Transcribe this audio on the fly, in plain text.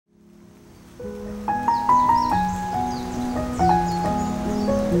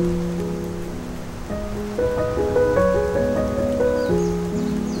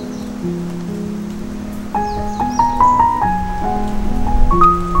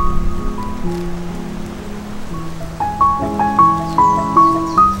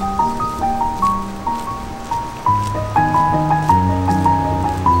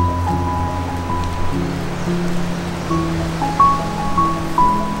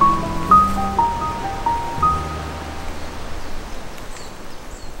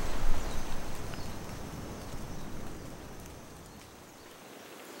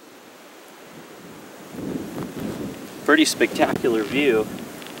pretty spectacular view.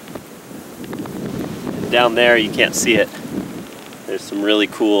 And down there you can't see it. There's some really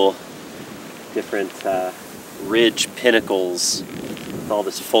cool different ridge pinnacles with all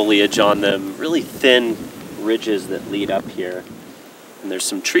this foliage on them, really thin ridges that lead up here. And there's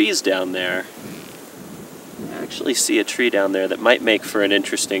some trees down there. I actually see a tree down there that might make for an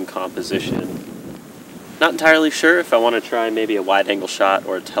interesting composition. Not entirely sure if I want to try maybe a wide-angle shot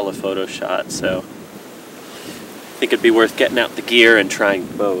or a telephoto shot, so I think it'd be worth getting out the gear and trying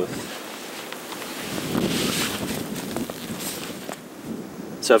both.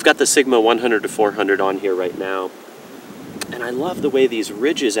 So I've got the Sigma 100 to 400 on here right now, and I love the way these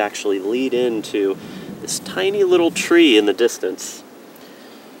ridges actually lead into this tiny little tree in the distance.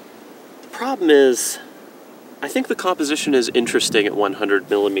 The problem is, I think the composition is interesting at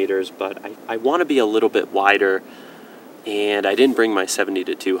 100 millimeters, but I want to be a little bit wider, and I didn't bring my 70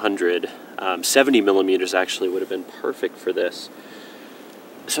 to 200. 70 millimeters actually would have been perfect for this.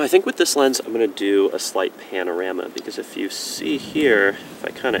 So I think with this lens I'm going to do a slight panorama, because if you see here, if I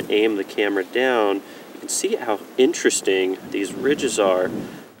kind of aim the camera down, you can see how interesting these ridges are.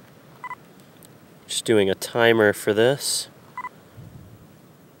 Just doing a timer for this.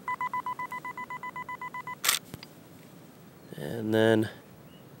 And then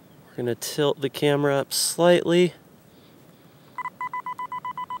we're going to tilt the camera up slightly.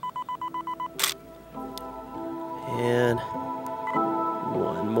 And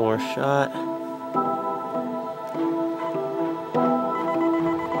one more shot.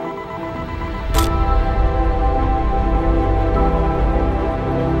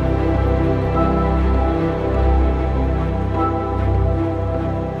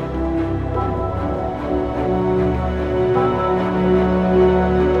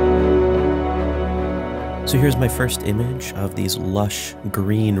 So here's my first image of these lush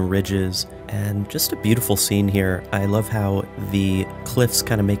green ridges, and just a beautiful scene here. I love how the cliffs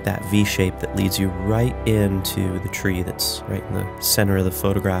kind of make that V shape that leads you right into the tree that's right in the center of the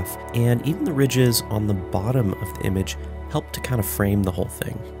photograph. And even the ridges on the bottom of the image help to kind of frame the whole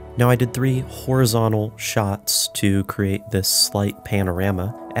thing. Now I did 3 horizontal shots to create this slight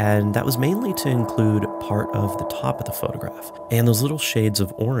panorama, and that was mainly to include part of the top of the photograph. And those little shades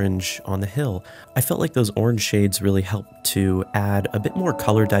of orange on the hill, I felt like those orange shades really helped to add a bit more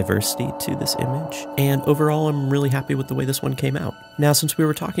color diversity to this image. And overall, I'm really happy with the way this one came out. Now, since we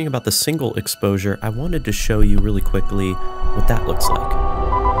were talking about the single exposure, I wanted to show you really quickly what that looks like.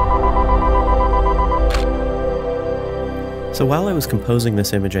 So while I was composing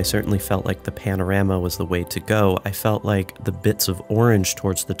this image, I certainly felt like the panorama was the way to go. I felt like the bits of orange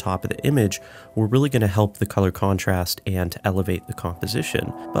towards the top of the image were really going to help the color contrast and to elevate the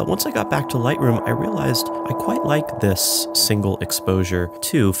composition. But once I got back to Lightroom, I realized I quite like this single exposure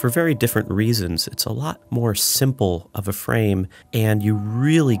too, for very different reasons. It's a lot more simple of a frame, and you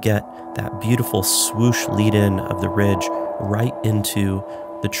really get that beautiful swoosh lead-in of the ridge right into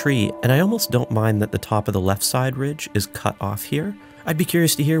the tree, and I almost don't mind that the top of the left side ridge is cut off here. I'd be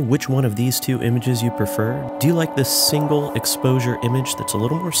curious to hear which one of these 2 images you prefer. Do you like this single exposure image that's a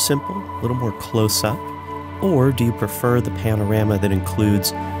little more simple, a little more close up? Or do you prefer the panorama that includes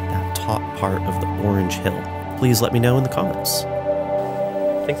that top part of the orange hill? Please let me know in the comments.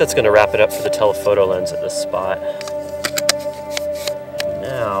 I think that's going to wrap it up for the telephoto lens at this spot.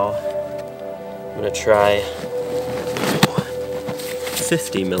 Now, I'm going to try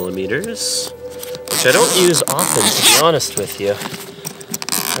 50 millimeters, which I don't use often, to be honest with you.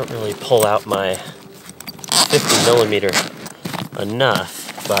 I don't really pull out my 50 millimeter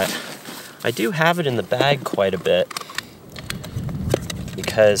enough, but I do have it in the bag quite a bit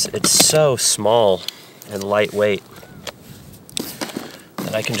because it's so small and lightweight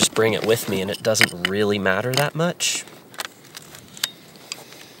that I can just bring it with me and it doesn't really matter that much.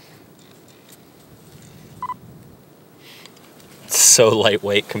 So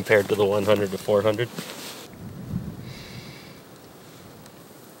lightweight compared to the 100 to 400.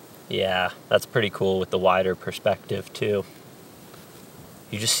 Yeah, that's pretty cool with the wider perspective too.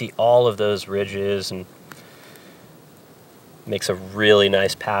 You just see all of those ridges and makes a really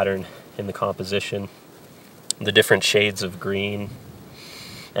nice pattern in the composition. The different shades of green.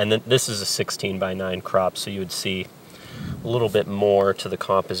 And then this is a 16:9 crop, so you would see a little bit more to the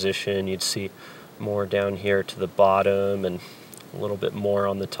composition. You'd see more down here to the bottom and a little bit more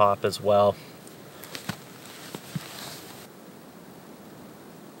on the top as well.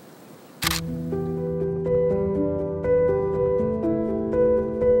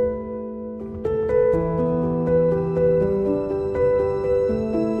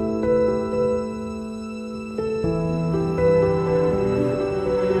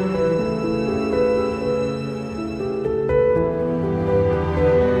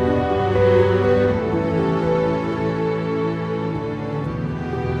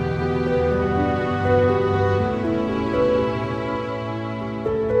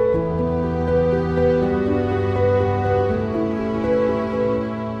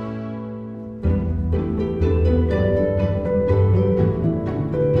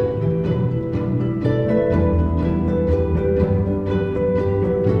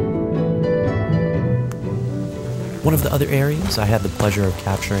 One of the other areas I had the pleasure of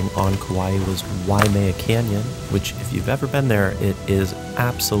capturing on Kauai was Waimea Canyon, which if you've ever been there, it is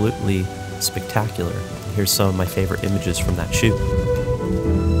absolutely spectacular. Here's some of my favorite images from that shoot.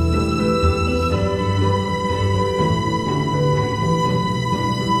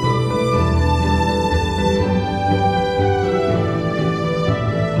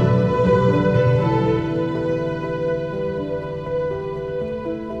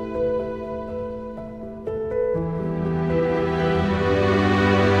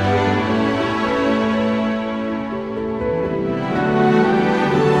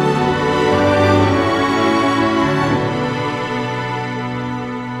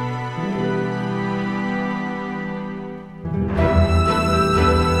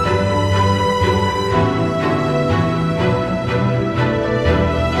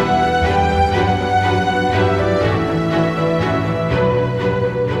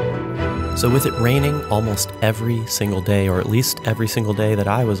 So with it raining almost every single day, or at least every single day that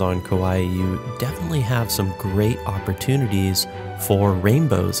I was on Kauai, you definitely have some great opportunities for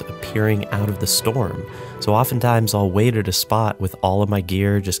rainbows appearing out of the storm. So oftentimes I'll wait at a spot with all of my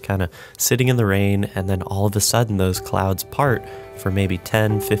gear just kind of sitting in the rain, and then all of a sudden those clouds part for maybe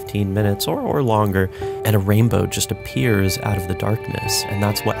 10, 15 minutes or longer, and a rainbow just appears out of the darkness. And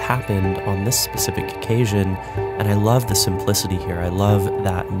that's what happened on this specific occasion. And I love the simplicity here. I love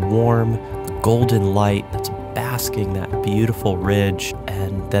that warm golden light that's basking that beautiful ridge,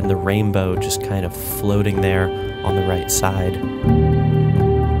 and then the rainbow just kind of floating there on the right side.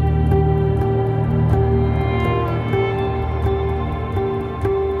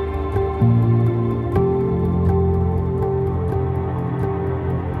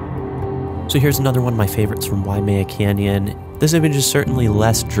 So here's another one of my favorites from Waimea Canyon. This image is certainly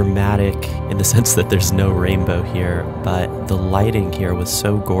less dramatic in the sense that there's no rainbow here, but the lighting here was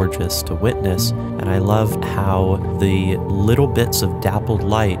so gorgeous to witness, and I love how the little bits of dappled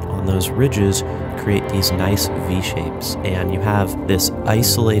light on those ridges create these nice V-shapes, and you have this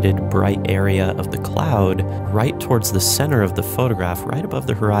isolated bright area of the cloud right towards the center of the photograph, right above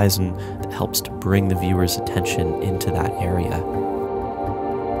the horizon, that helps to bring the viewer's attention into that area.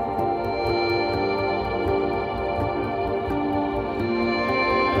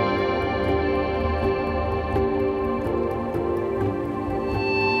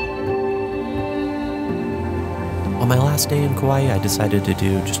 On my last day in Kauai, I decided to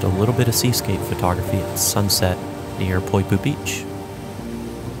do just a little bit of seascape photography at sunset near Poipu Beach.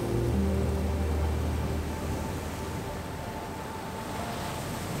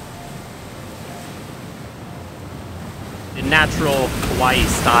 In natural Hawaii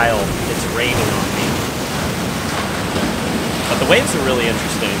style, it's raining on me. But the waves are really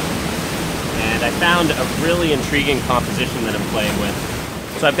interesting. And I found a really intriguing composition that I'm playing with.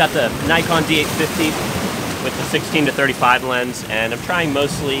 So I've got the Nikon D850 with the 16 to 35 lens, and I'm trying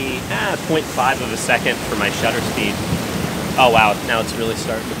mostly 0.5 of a second for my shutter speed. Oh wow, now it's really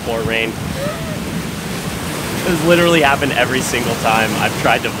starting to pour rain. This has literally happened every single time I've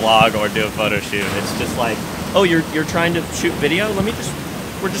tried to vlog or do a photo shoot. It's just like, oh, you're trying to shoot video?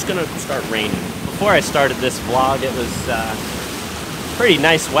 We're just gonna start raining. Before I started this vlog, it was pretty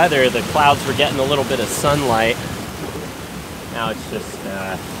nice weather. The clouds were getting a little bit of sunlight. Now it's just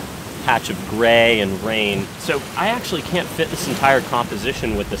patch of gray and rain. So I actually can't fit this entire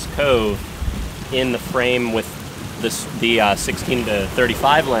composition with this cove in the frame with the 16 to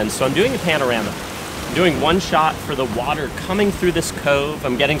 35 lens, so I'm doing a panorama. I'm doing one shot for the water coming through this cove.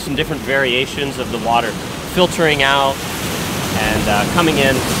 I'm getting some different variations of the water filtering out and coming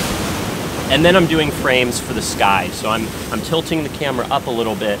in, and then I'm doing frames for the sky. So I'm tilting the camera up a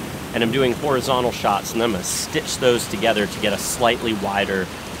little bit, and I'm doing horizontal shots, and then I'm going to stitch those together to get a slightly wider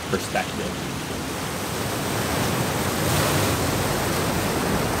perspective.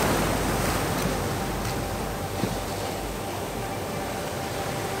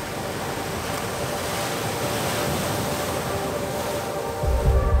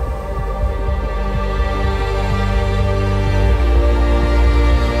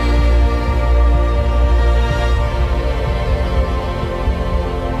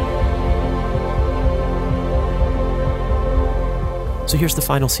 So here's the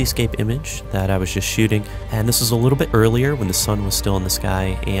final seascape image that I was just shooting, and this is a little bit earlier when the sun was still in the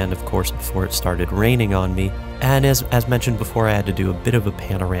sky, and of course before it started raining on me. And as mentioned before, I had to do a bit of a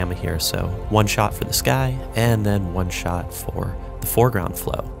panorama here, so one shot for the sky and then one shot for the foreground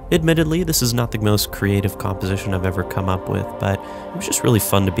flow. Admittedly, this is not the most creative composition I've ever come up with, but it was just really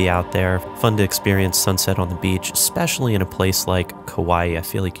fun to be out there, fun to experience sunset on the beach, especially in a place like Kauai. I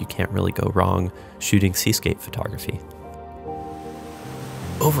feel like you can't really go wrong shooting seascape photography.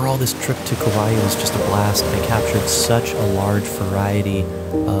 Overall, this trip to Kauai was just a blast. I captured such a large variety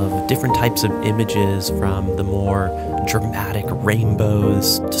of different types of images, from the more dramatic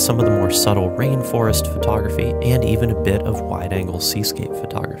rainbows to some of the more subtle rainforest photography, and even a bit of wide-angle seascape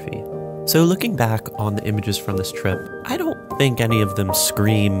photography. So looking back on the images from this trip, I don't think any of them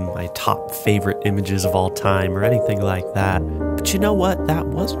scream my top favorite images of all time or anything like that. But you know what? That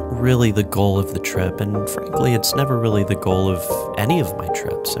wasn't really the goal of the trip, and frankly, it's never really the goal of any of my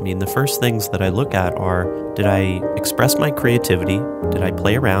trips. I mean, the first things that I look at are, did I express my creativity? Did I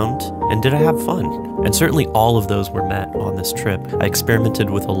play around? And did I have fun? And certainly all of those were met on this trip. I experimented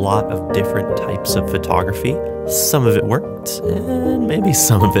with a lot of different types of photography. Some of it worked, and maybe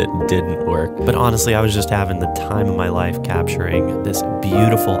some of it didn't work. But honestly, I was just having the time of my life capturing this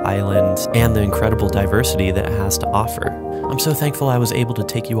beautiful island and the incredible diversity that it has to offer. I'm so thankful I was able to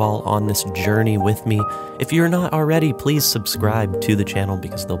take you all on this journey with me. If you're not already, please subscribe to the channel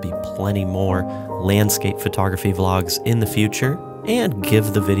because there'll be plenty more landscape photography vlogs in the future. And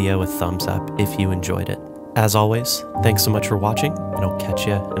give the video a thumbs up if you enjoyed it. As always, thanks so much for watching, and I'll catch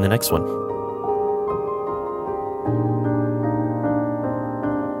you in the next one.